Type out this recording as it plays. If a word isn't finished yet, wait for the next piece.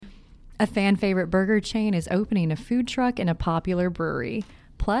A fan favorite burger chain is opening a food truck in a popular brewery.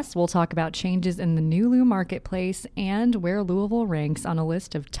 Plus, we'll talk about changes in the Nulu marketplace and where Louisville ranks on a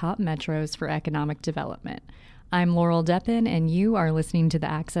list of top metros for economic development. I'm Laurel Deppen, and you are listening to the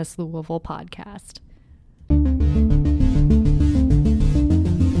Access Louisville podcast.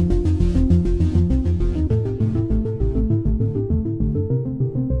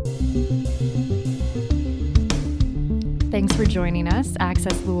 Thanks for joining us.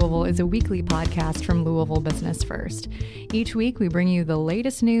 Access Louisville is a weekly podcast from Louisville Business First. Each week, we bring you the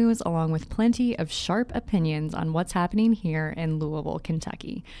latest news along with plenty of sharp opinions on what's happening here in Louisville,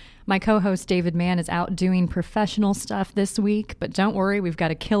 Kentucky. My co-host David Mann is out doing professional stuff this week, but don't worry, we've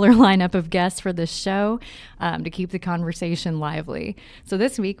got a killer lineup of guests for this show to keep the conversation lively. So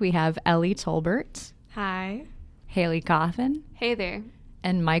this week, we have Ellie Tolbert. Hi. Haley Coffin. Hey there.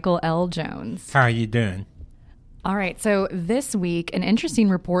 And Michael L. Jones. How are you doing? All right. So this week, an interesting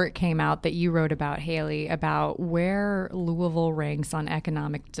report came out that you wrote about, Haley, about where Louisville ranks on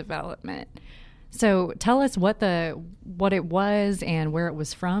economic development. So tell us what it was and where it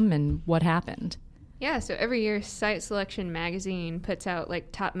was from and what happened. Yeah, so every year Site Selection Magazine puts out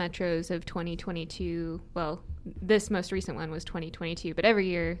like top metros of 2022. Well, this most recent one was 2022, but every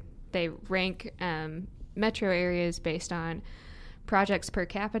year they rank metro areas based on projects per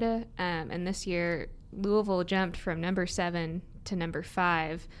capita. And this year Louisville jumped from number 7 to number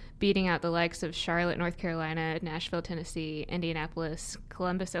 5, beating out the likes of Charlotte, North Carolina, Nashville, Tennessee, Indianapolis,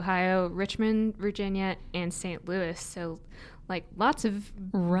 Columbus, Ohio, Richmond, Virginia, and St. Louis. So like lots of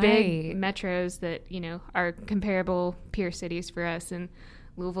big metros that, you know, are comparable peer cities for us. And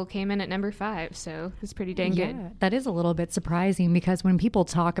Louisville came in at number 5, so it's pretty dang good. That is a little bit surprising because when people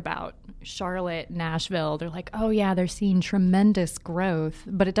talk about Charlotte, Nashville, they're like, oh yeah, they're seeing tremendous growth,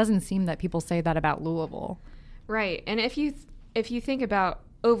 but it doesn't seem that people say that about Louisville. Right, and if you think about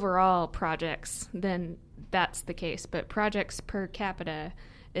overall projects, then that's the case, but projects per capita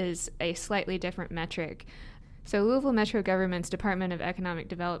is a slightly different metric. So Louisville Metro Government's Department of Economic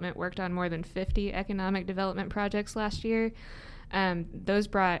Development worked on more than 50 economic development projects last year. Those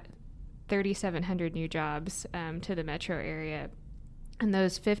brought 3,700 new jobs to the metro area. And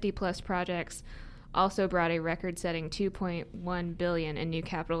those 50-plus projects also brought a record-setting $2.1 billion in new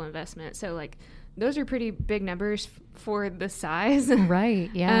capital investment. So, like, those are pretty big numbers for the size right,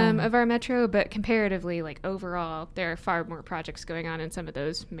 yeah. Of our metro. But comparatively, like, overall, there are far more projects going on in some of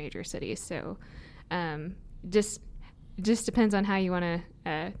those major cities. So just depends on how you want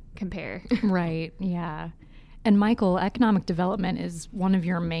to compare. Right, yeah. And Michael, economic development is one of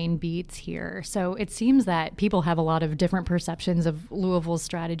your main beats here. So it seems that people have a lot of different perceptions of Louisville's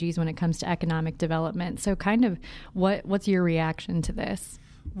strategies when it comes to economic development. So kind of what's your reaction to this?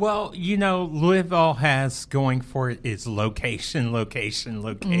 Well, you know, Louisville has going for it is location.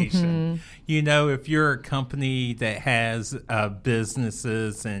 Mm-hmm. You know, if you're a company that has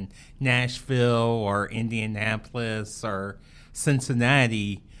businesses in Nashville or Indianapolis or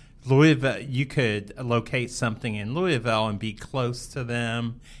Cincinnati, Louisville, you could locate something in Louisville and be close to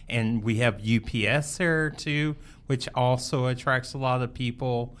them. And we have UPS there too, which also attracts a lot of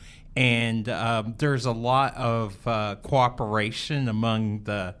people. And there's a lot of cooperation among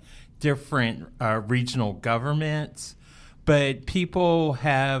the different regional governments. But people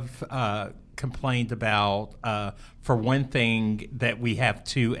have complained about, for one thing, that we have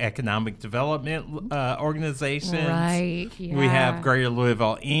 2 economic development organizations. Right, yeah. We have Greater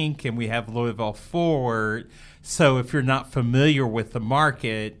Louisville Inc. and we have Louisville Forward. So if you're not familiar with the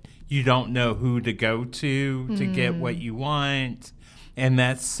market, you don't know who to go to get what you want. And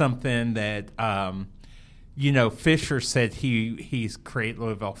that's something that, you know, Fisher said he's created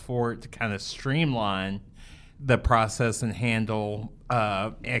Louisville Forward to kind of streamline the process and handle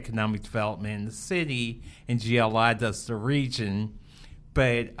economic development in the city, and GLI does the region.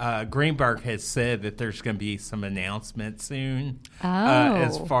 But Greenberg has said that there's going to be some announcements soon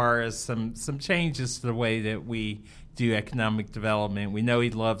as far as some changes to the way that we do economic development. We know he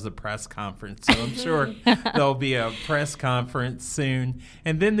loves a press conference, so I'm sure there'll be a press conference soon.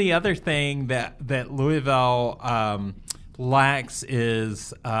 And then the other thing that Louisville lacks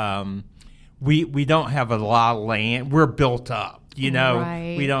is we don't have a lot of land. We're built up. You know,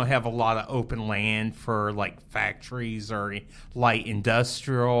 right. We don't have a lot of open land for like factories or light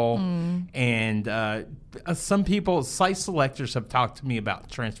industrial. And some people, site selectors have talked to me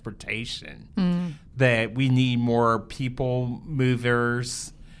about transportation, that we need more people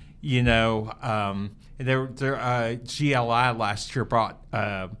movers, you know. GLI last year brought,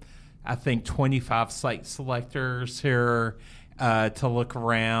 I think, 25 site selectors here. to look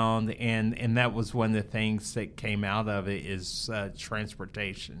around, and that was one of the things that came out of it is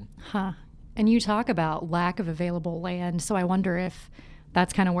transportation. Huh. And you talk about lack of available land, so I wonder if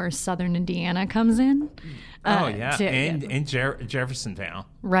that's kind of where southern Indiana comes in. And Jeffersontown.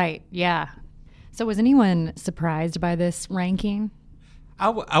 Right, yeah. So was anyone surprised by this ranking?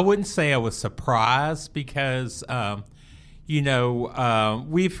 I wouldn't say I was surprised because,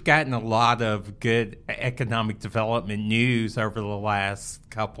 we've gotten a lot of good economic development news over the last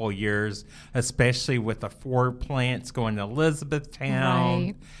couple of years, especially with the Ford plants going to Elizabethtown.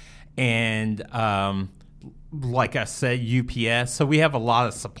 Right. And like I said, UPS. So we have a lot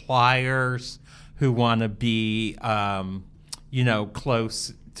of suppliers who want to be,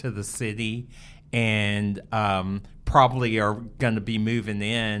 close to the city, and probably are going to be moving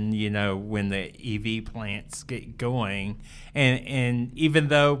in, when the EV plants get going. And even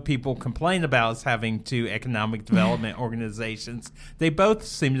though people complain about us having two economic development organizations, they both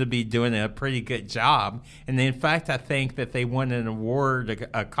seem to be doing a pretty good job. And in fact, I think that they won an award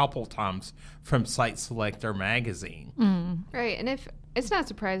a couple times from Site Selector magazine. Right. And if it's not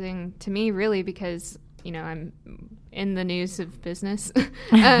surprising to me, really, because, I'm in the news of business.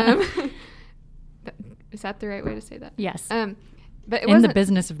 Is that the right way to say that? Yes. But in the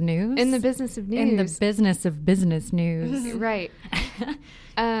business of news? In the business of news. In the business of business news. Right.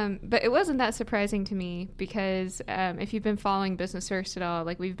 But it wasn't that surprising to me because if you've been following Business First at all,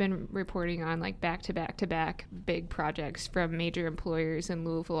 we've been reporting on back-to-back-to-back big projects from major employers in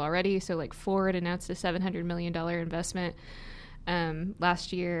Louisville already. So Ford announced a $700 million investment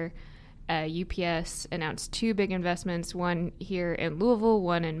last year. UPS announced two big investments, one here in Louisville,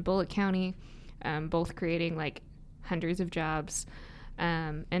 one in Bullitt County. Both creating hundreds of jobs.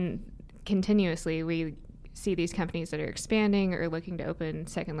 And continuously we see these companies that are expanding or looking to open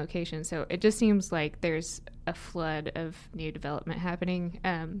second locations. So it just seems like there's a flood of new development happening.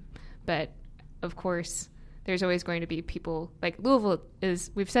 But of course, there's always going to be people Louisville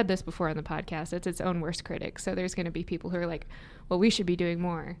we've said this before on the podcast, it's its own worst critic. So there's going to be people who are well, we should be doing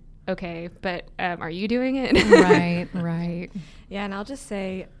more. Okay, but are you doing it? Right. Yeah, and I'll just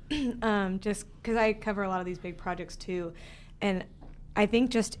say, just because I cover a lot of these big projects too, and I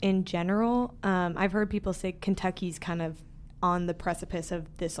think just in general, I've heard people say Kentucky's kind of on the precipice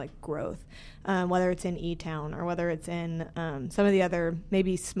of this growth, whether it's in E-Town or whether it's in some of the other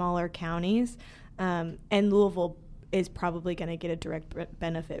maybe smaller counties, and Louisville is probably going to get a direct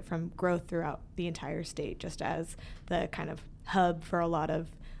benefit from growth throughout the entire state, just as the kind of hub for a lot of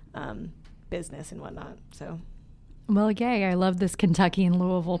business and whatnot. So, well, yay! I love this Kentucky and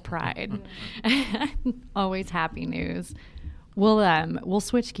Louisville pride. Always happy news. We'll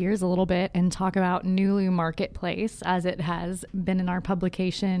switch gears a little bit and talk about Nulu Marketplace, as it has been in our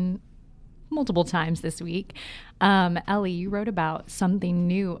publication multiple times this week. Ellie, you wrote about something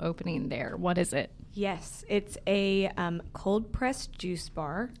new opening there. What is it? Yes, it's a cold pressed juice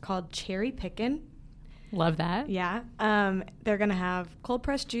bar called Cherry Pickin'. Love that. Yeah. They're going to have cold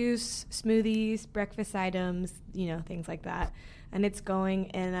pressed juice, smoothies, breakfast items, things like that. And it's going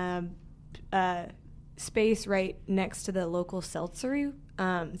in a space right next to the local seltzery.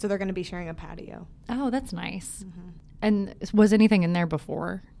 So they're going to be sharing a patio. Oh, that's nice. Mm-hmm. And was anything in there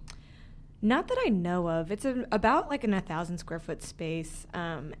before? Not that I know of. It's about an 1,000 square foot space,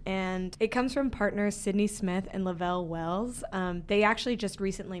 and it comes from partners Sydney Smith and Lavelle Wells. They actually just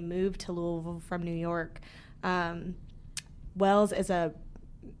recently moved to Louisville from New York. Wells is a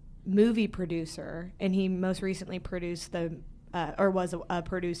movie producer, and he most recently produced was a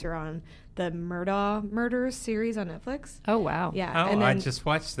producer on the Murdaugh Murders series on Netflix. Oh, wow. Yeah. Oh, I just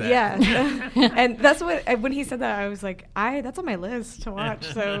watched that. Yeah. And that's when he said that, I was like, that's on my list to watch.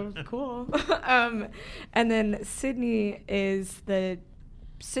 So cool. And then Sydney is the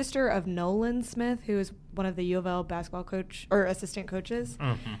sister of Nolan Smith, who is one of the U of L basketball coach or assistant coaches.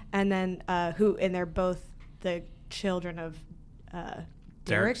 Mm-hmm. And then and they're both the children of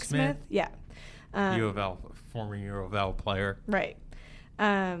Derek Smith. Yeah. U of L, former U of L player. Right.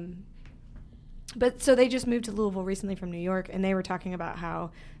 But so they just moved to Louisville recently from New York, and they were talking about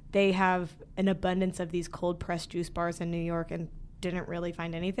how they have an abundance of these cold-pressed juice bars in New York and didn't really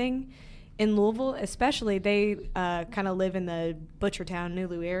find anything. In Louisville, especially, they kind of live in the Butchertown,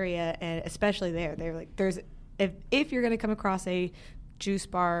 Nulu area, and especially there, they're like, if you're going to come across a juice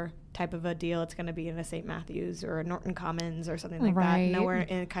bar type of a deal, it's going to be in a St. Matthews or a Norton Commons or something like that, nowhere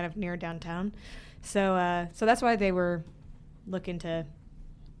in kind of near downtown. So that's why they were looking to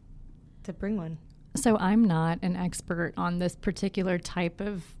bring one. So I'm not an expert on this particular type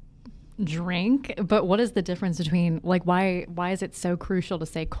of drink, but what is the difference between, why is it so crucial to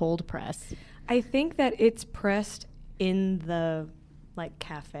say cold press? I think that it's pressed in the like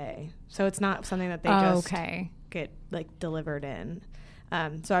cafe, so it's not something that they just get like delivered in.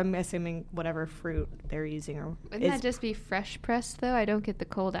 So I'm assuming whatever fruit they're using, or wouldn't that just be fresh pressed though? I don't get the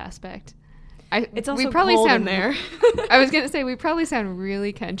cold aspect. It's also we probably cold sound in there. I was gonna say we probably sound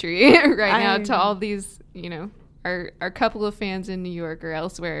really country now to all these, our couple of fans in New York or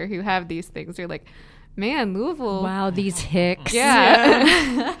elsewhere who have these things. They're like, man, Louisville. Wow, these hicks.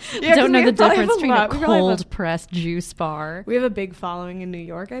 Yeah. Don't know the difference between a We cold pressed juice bar. We have a big following in New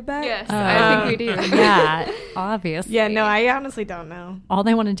York, I bet. Yes, I think we do. Yeah, obviously. Yeah, no, I honestly don't know. All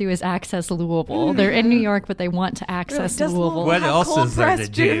they want to do is access Louisville. They're in New York, but they want to access Does Louisville. What have else cold is there to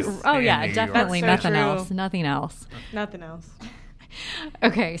pressed do? juice? Oh in yeah, New definitely York? That's so nothing true. else. Nothing else. Nothing else.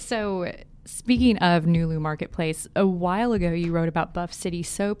 Okay, so speaking of Nulu Marketplace, a while ago you wrote about Buff City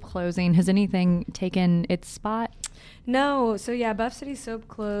Soap closing. Has anything taken its spot? No, so yeah, Buff City Soap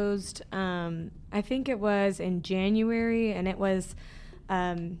closed. I think it was in January, and it was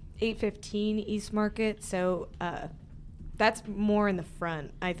 815 East Market. So that's more in the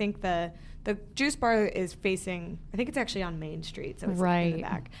front. I think the juice bar is facing. I think it's actually on Main Street, so it's in the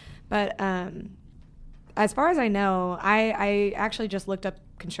back. But as far as I know, I actually just looked up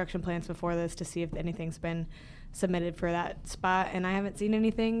construction plans before this to see if anything's been submitted for that spot, and I haven't seen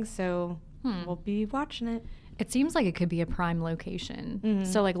anything. So we'll be watching it. It seems like it could be a prime location.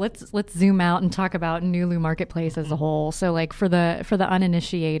 So like let's zoom out and talk about Nulu Marketplace as a whole. So like for the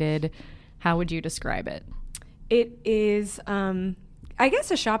uninitiated, how would you describe it? It is I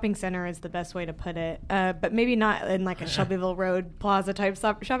guess a shopping center is the best way to put it, but maybe not in like a Shelbyville Road Plaza type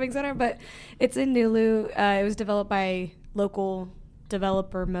shopping center, but it's in Nulu. It was developed by local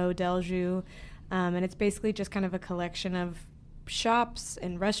developer Mo Delju, and it's basically just kind of a collection of shops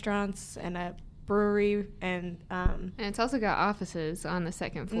and restaurants and a brewery, and it's also got offices on the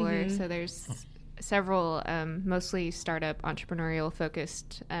second floor, so there's several mostly startup entrepreneurial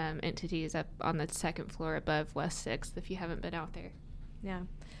focused entities up on the second floor above West 6th if you haven't been out there. Yeah,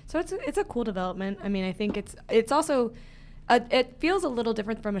 so it's a cool development. I mean, I think it's also it feels a little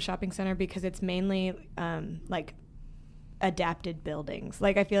different from a shopping center because it's mainly like adapted buildings.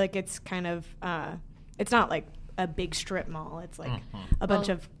 Like I feel like it's kind of it's not like a big strip mall. It's like a bunch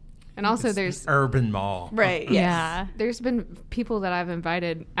of. And also there's urban mall. Right. Yes. Yeah. There's been people that I've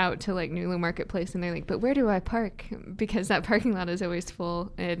invited out to like Nulu Marketplace and they're like, but where do I park? Because that parking lot is always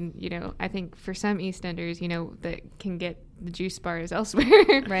full. And, I think for some Eastenders, that can get the juice bars elsewhere.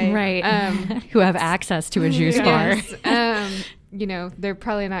 Right. Who have access to a juice bar. Yes. They're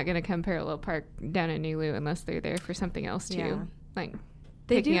probably not going to come parallel park down at Nulu unless they're there for something else too. Yeah. Like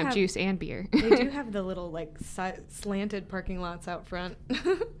They picking do up have- juice and beer. They do have the little like slanted parking lots out front.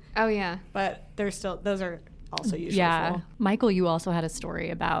 Oh, yeah. But those are also usually Yeah. full. Michael, you also had a story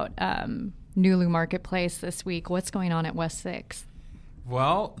about Nulu Marketplace this week. What's going on at West 6th?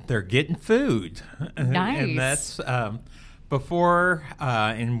 Well, they're getting food. Nice. And that's before,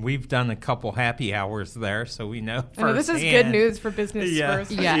 and we've done a couple happy hours there, so we know I know this is good firsthand. news for business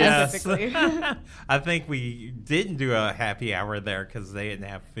first. Yes. Specifically. I think we didn't do a happy hour there because they didn't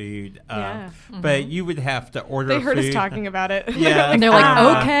have food. Yeah. But you would have to order They heard food. us talking about it. Yeah. And they're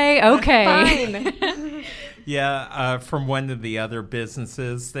like, okay. Fine. Yeah, from one of the other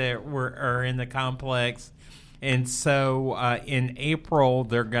businesses that are in the complex. And so in April,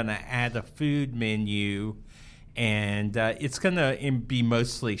 they're going to add a food menu, and it's going to be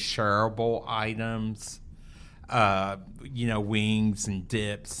mostly shareable items, wings and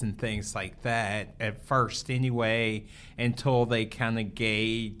dips and things like that at first anyway, until they kind of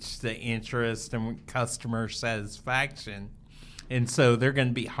gauge the interest and customer satisfaction. And so they're going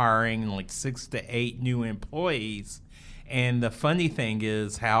to be hiring like 6 to 8 new employees. And the funny thing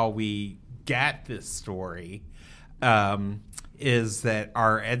is how we got this story is that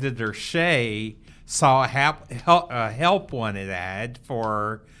our editor, Shay, saw a help wanted ad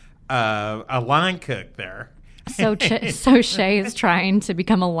for a line cook there. So Shay is trying to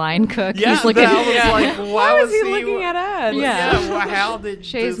become a line cook. Yeah, He's looking. I was like, Why was he looking at ads? Yeah. Well, how did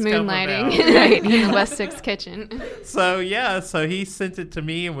Shay's this come moonlighting about? right in the West 6th kitchen. So he sent it to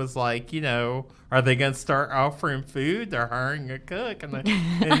me and was like, are they going to start offering food? They're hiring a cook,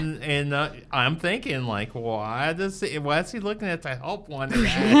 and I'm thinking like, why is he looking at the help wanted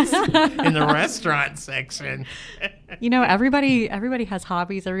ads in the restaurant section? Everybody has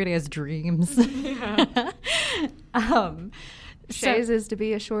hobbies. Everybody has dreams. Shay's is to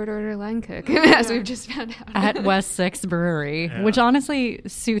be a short order line cook, as we've just found out. At West 6th Brewery, which honestly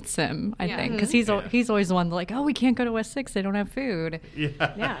suits him, I think, because he's always the one like, oh, we can't go to West 6th. They don't have food.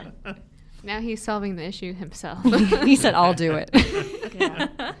 Yeah. Now he's solving the issue himself. He said, I'll do it.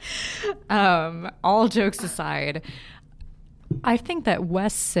 Yeah. All jokes aside, I think that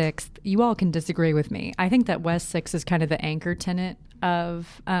West 6th, you all can disagree with me. I think that West 6 is kind of the anchor tenant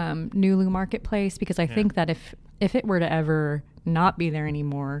of Nulu Marketplace, because I think that if it were to ever not be there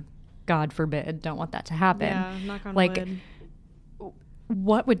anymore, God forbid, don't want that to happen. Yeah, knock on like, wood.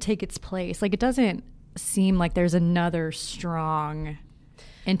 what would take its place? Like, it doesn't seem like there's another strong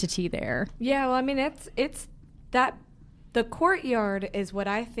entity there. Yeah, well, I mean, it's that the courtyard is what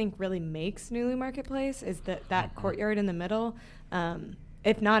I think really makes Nulu Marketplace, is that courtyard in the middle.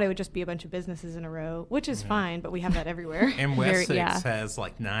 If not, it would just be a bunch of businesses in a row, which is fine, but we have that everywhere. And West Very- 6 yeah. has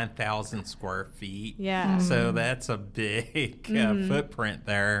like 9,000 square feet. Yeah. So that's a big footprint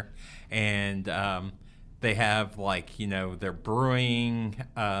there. And they have like, their brewing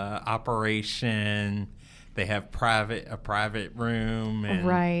operation. They have a private room and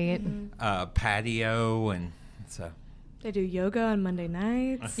Right. patio. And so. They do yoga on Monday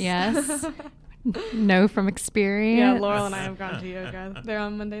nights. Yes. Know from experience. Yeah, Laurel and I have gone to yoga. They're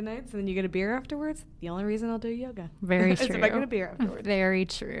on Monday nights, and then you get a beer afterwards. The only reason I'll do yoga. Very is true. if I get a beer afterwards. Very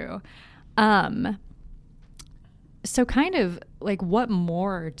true. So kind of like, what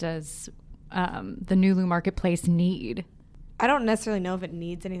more does the Nulu Marketplace need? I don't necessarily know if it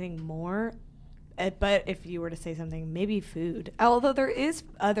needs anything more, but if you were to say something, maybe food. Although there is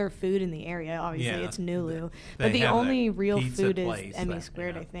other food in the area, obviously Yeah, it's Nulu, they but the have only that real pizza food place is Emmy that-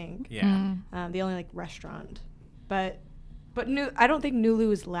 Squared, yeah. I think. Yeah. The only like restaurant, but I don't think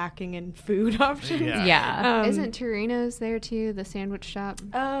Nulu is lacking in food options. Yeah. Yeah. Isn't Torino's there too, the sandwich shop?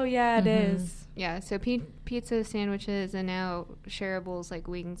 Oh yeah, it is. Yeah, so pizza, sandwiches, and now shareables like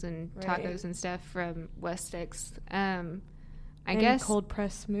wings and Right. tacos and stuff from West 6th. I And guess cold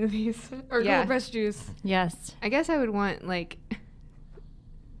pressed smoothies or Yeah. cold pressed juice. Yes. I guess I would want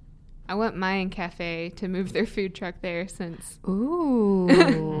I want Mayan Cafe to move their food truck there, since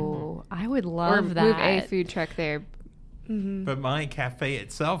Ooh. I would love that. move a food truck there. Mm-hmm. But my cafe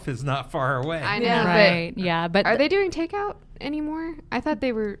itself is not far away. I know, Yeah. Right. Yeah. But Are they doing takeout anymore? I thought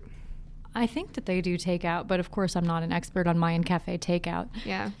they were. I think that they do takeout, but of course I'm not an expert on Mayan Cafe takeout.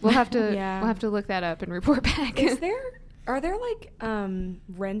 Yeah, we'll have to. Yeah. We'll have to look that up and report back. Are there like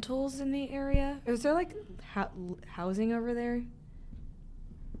rentals in the area? Is there like housing over there?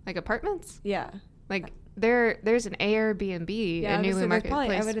 like apartments? Yeah. Like there's an Airbnb Yeah, in Nulu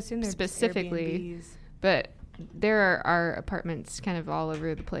I would assume there's specifically, but there are apartments kind of all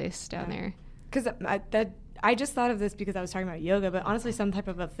over the place down there. Because I just thought of this because I was talking about yoga, but honestly, some type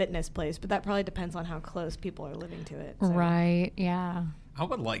of a fitness place. But that probably depends on how close people are living to it. So. Right. Yeah. I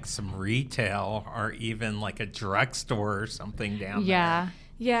would like some retail or even like a drugstore or something down Yeah.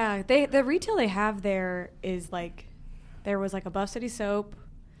 Yeah, the retail they have there is like, there was like a Buff City soap.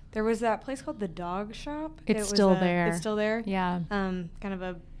 There was that place called the Dog Shop. It's It was still there. It's still there. Yeah. Kind of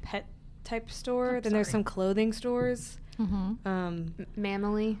a pet type store. Then there's some clothing stores. Mm-hmm.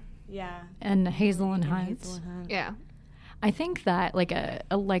 Mammally. Yeah. And Hazel and In Hunt. Hazel and Hunt. Yeah. I think that like a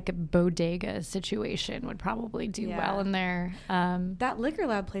bodega situation would probably do Yeah. well in there. That Liquor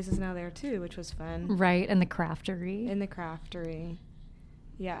Lab place is now there too, which was fun. Right. And the craftery. In the craftery.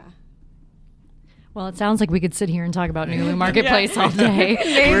 Yeah. Well, it sounds like we could sit here and talk about Nulu Marketplace all day.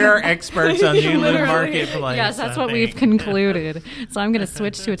 there. We are experts on Nulu Literally. Marketplace. Yes, that's I what we've think. concluded. So I'm going to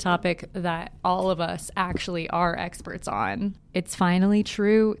switch to a topic that all of us actually are experts on. It's finally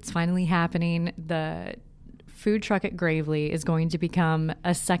true. It's finally happening. The food truck at Gravely is going to become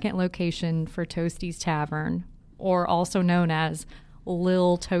a second location for Toasties Tavern, or also known as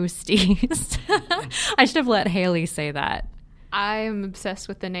Lil Toasties. I should have let Haley say that. I'm obsessed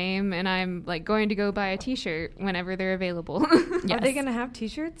with the name, and I'm like going to go buy a T-shirt whenever they're available. Yes. Are they going to have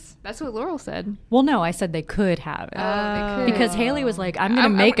T-shirts? That's what Laurel said. Well, no, I said they could have it. They could. Because Haley was like, I'm going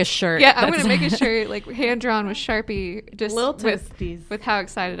to make a shirt. Yeah, I'm going to that's- make a shirt like hand drawn with Sharpie, just Lil with, Toasties. with how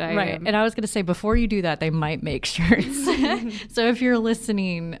excited I Right. am. And I was going to say, before you do that, they might make shirts. So if you're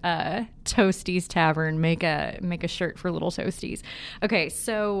listening, Toasties Tavern, make a shirt for Little Toasties. Okay.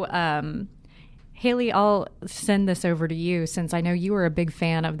 So, Haley, I'll send this over to you since I know you were a big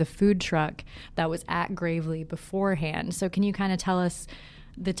fan of the food truck that was at Gravely beforehand. So can you kind of tell us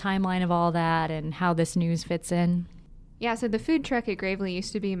the timeline of all that and how this news fits in? Yeah, so the food truck at Gravely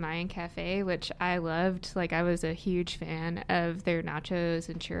used to be Mayan Cafe, which I loved. Like, I was a huge fan of their nachos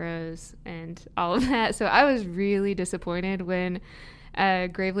and churros and all of that. So I was really disappointed when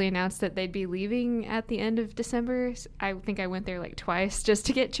Gravely announced that they'd be leaving at the end of December. I think I went there like twice just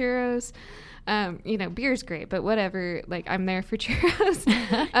to get churros. Beer's great, but whatever. Like, I'm there for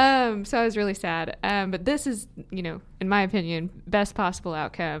churros. So I was really sad. But this is, in my opinion, best possible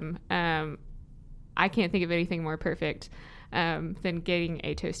outcome. I can't think of anything more perfect than getting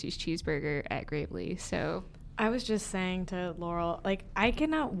a Toasties cheeseburger at Gravely. So I was just saying to Laurel, like, I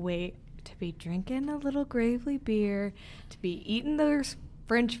cannot wait to be drinking a little Gravely beer, to be eating those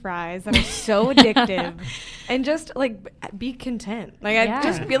French fries that are so addictive, and just like be content. Like, I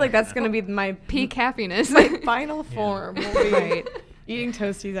just feel like that's going to be my peak happiness. My final form will be eating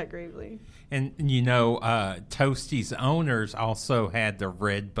Toasties at Gravely. And, Toasties owners also had the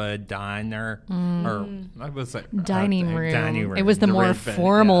Red Bud Diner, or what was it? Dining room. Dining room. It was the more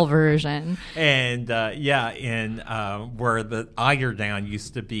formal version. And, where the Eiderdown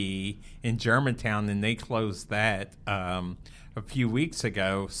used to be in Germantown, and they closed that a few weeks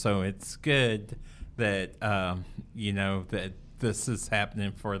ago. So it's good that, that this is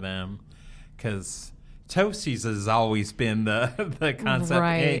happening for them, because Toasties has always been the concept.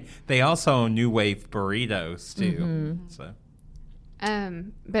 Right. They also own New Wave Burritos too. So,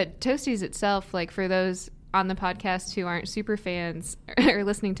 but Toasties itself, like, for those on the podcast who aren't super fans or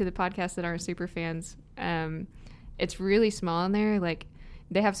listening to the podcast that aren't super fans, it's really small in there. Like,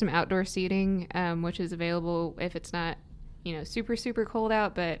 they have some outdoor seating, which is available if it's not, super, super cold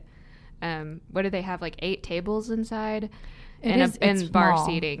out. But what do they have? Like 8 tables inside. And bar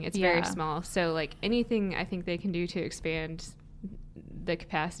seating. It's very small. So, like, anything I think they can do to expand the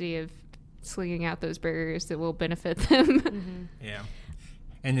capacity of slinging out those burgers that will benefit them. Yeah.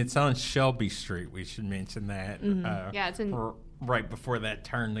 And it's on Shelby Street. We should mention that. It's in right before that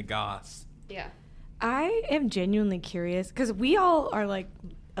turn to Goss. Yeah. I am genuinely curious, because we all are, like,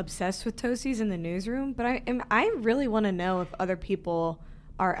 obsessed with Toasties in the newsroom, but I really want to know if other people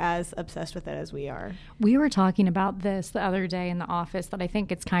are as obsessed with it as we are. We were talking about this the other day in the office, that I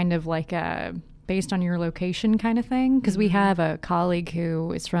think it's kind of like a based on your location kind of thing, because we have a colleague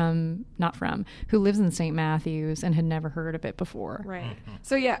who is who lives in St. Matthews and had never heard of it before. Right.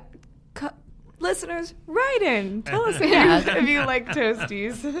 So listeners, write in. Tell us if you like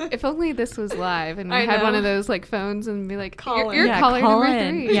Toasties. If only this was live and we had one of those, like, phones and be like, you're caller call number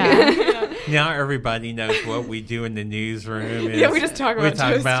in. 3. Yeah. Now everybody knows what we do in the newsroom. We just talk about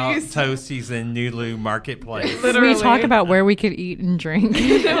Toasties in Nulu Marketplace. We talk about where we could eat and drink.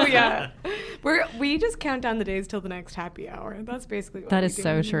 Oh, yeah. We just count down the days till the next happy hour. That's basically what that we is do.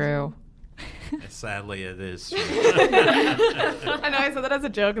 So true. Sadly, it is. I know, I said that as a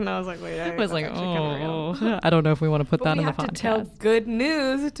joke, and I was like, wait. I was like, I don't know if we want to put that in the podcast. We have to tell good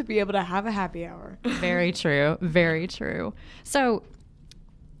news to be able to have a happy hour. Very true. Very true. So,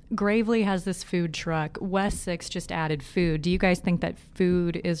 Gravely has this food truck. West 6 just added food. Do you guys think that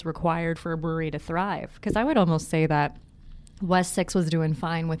food is required for a brewery to thrive? Because I would almost say that West 6 was doing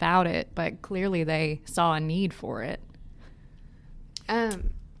fine without it, but clearly they saw a need for it.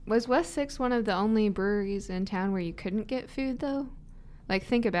 Was West 6 one of the only breweries in town where you couldn't get food, though? Like,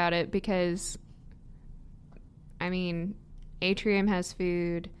 think about it, because, I mean, Atrium has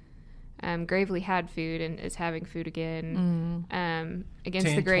food. Gravely had food and is having food again.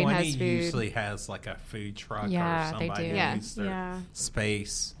 Against the Grain has food. Usually has, like, a food truck or somebody they do. who their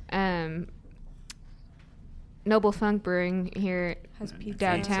space. Noble Funk Brewing here has pizza.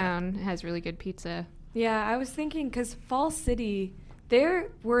 Downtown has really good pizza. Yeah, I was thinking, because Fall City, they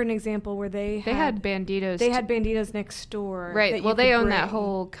were an example where they had Banditos. They had Banditos next door. Right. Well, they own that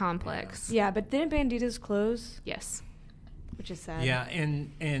whole complex. Yeah, but didn't Banditos close? Yes. Which is sad. Yeah,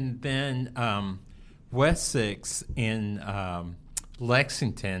 and then West 6 in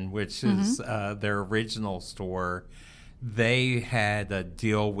Lexington, which is their original store, they had a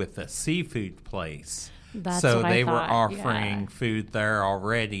deal with a seafood place. So they were offering food there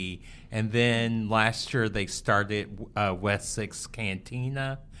already. And then last year they started West 6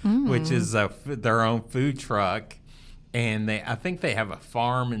 Cantina, which is their own food truck. And I think they have a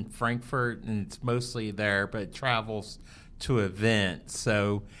farm in Frankfort, and it's mostly there, but it travels to events.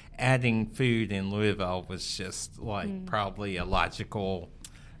 So adding food in Louisville was just like probably a logical,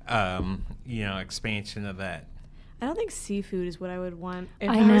 expansion of that. I don't think seafood is what I would want if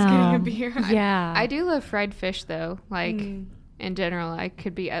I was getting a beer. Yeah. I do love fried fish, though. Like, in general, I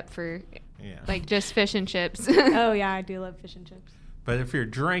could be up for, like, just fish and chips. Oh, yeah, I do love fish and chips. But if you're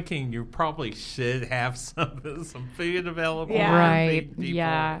drinking, you probably should have some food available. Yeah. Right. People,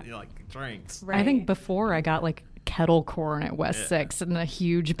 yeah. Like drinks. Right. I think before I got, like, kettle corn at West 6 in a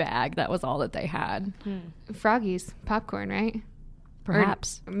huge bag. That was all that they had. Froggies, popcorn, right?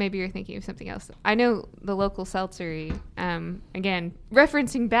 Perhaps. Or maybe you're thinking of something else. I know the local seltzery, again,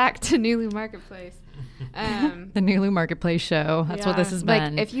 referencing back to Nulu Marketplace. The Nulu Marketplace show. That's what this has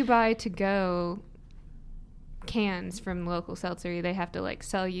been. Like, if you buy to-go cans from local seltzery, they have to, like,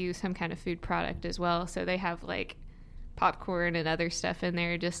 sell you some kind of food product as well. So they have, like, popcorn and other stuff in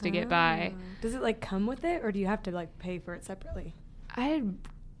there just to get by. Does it, like, come with it, or do you have to, like, pay for it separately? I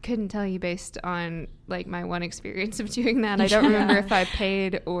couldn't tell you based on, like, my one experience of doing that. I don't remember if I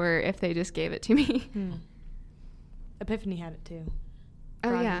paid or if they just gave it to me. Epiphany had it too.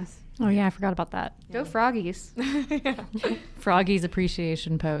 Oh, yeah. Oh, yeah, I forgot about that. Go Froggies. Froggy's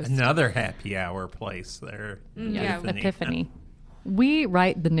appreciation post. Another happy hour place there. Yeah, Epiphany. We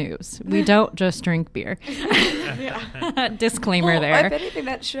write the news. We don't just drink beer. Disclaimer there. If anything,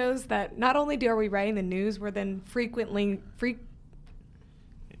 that shows that not only are we writing the news, we're then frequenting. Frequenting.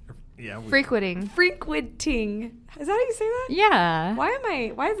 Is that how you say that? Yeah.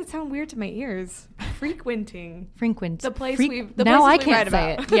 Why does it sound weird to my ears? Frequenting. Frequent. The place now we I can't write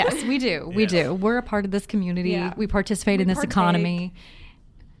say about. it. Yes, we do. We do. We're a part of this community. Yeah. We participate in this economy.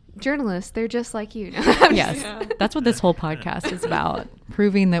 Journalists, they're just like you. Yes. Yeah. That's what this whole podcast is about.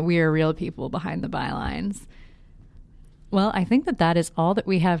 Proving that we are real people behind the bylines. Well, I think that is all that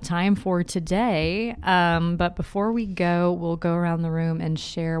we have time for today. But before we go, we'll go around the room and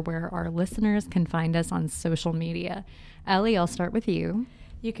share where our listeners can find us on social media. Ellie, I'll start with you.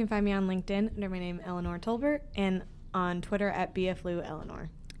 You can find me on LinkedIn under my name, Eleanor Tolbert, and on Twitter at BFLouEleanor.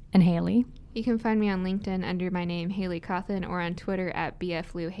 And Haley? You can find me on LinkedIn under my name, Haley Cawthon, or on Twitter at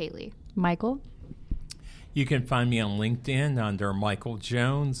BFLouHaley. Michael? You can find me on LinkedIn under Michael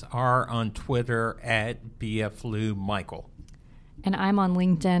Jones, or on Twitter at BFLouMichael. And I'm on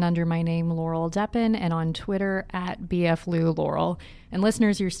LinkedIn under my name, Laurel Deppen, and on Twitter at BFLouLaurel. And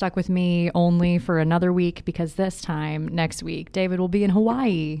listeners, you're stuck with me only for another week because this time, next week, David will be in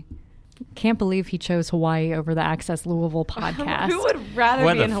Hawaii. Can't believe he chose Hawaii over the Access Louisville podcast. Who would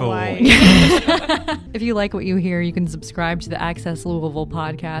rather be in Hawaii? If you like what you hear, you can subscribe to the Access Louisville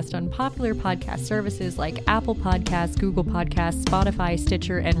podcast on popular podcast services like Apple Podcasts, Google Podcasts, Spotify,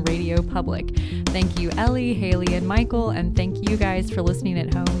 Stitcher, and Radio Public. Thank you, Ellie, Haley, and Michael, and thank you guys for listening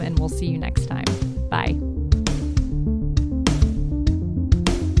at home, and we'll see you next time. Bye.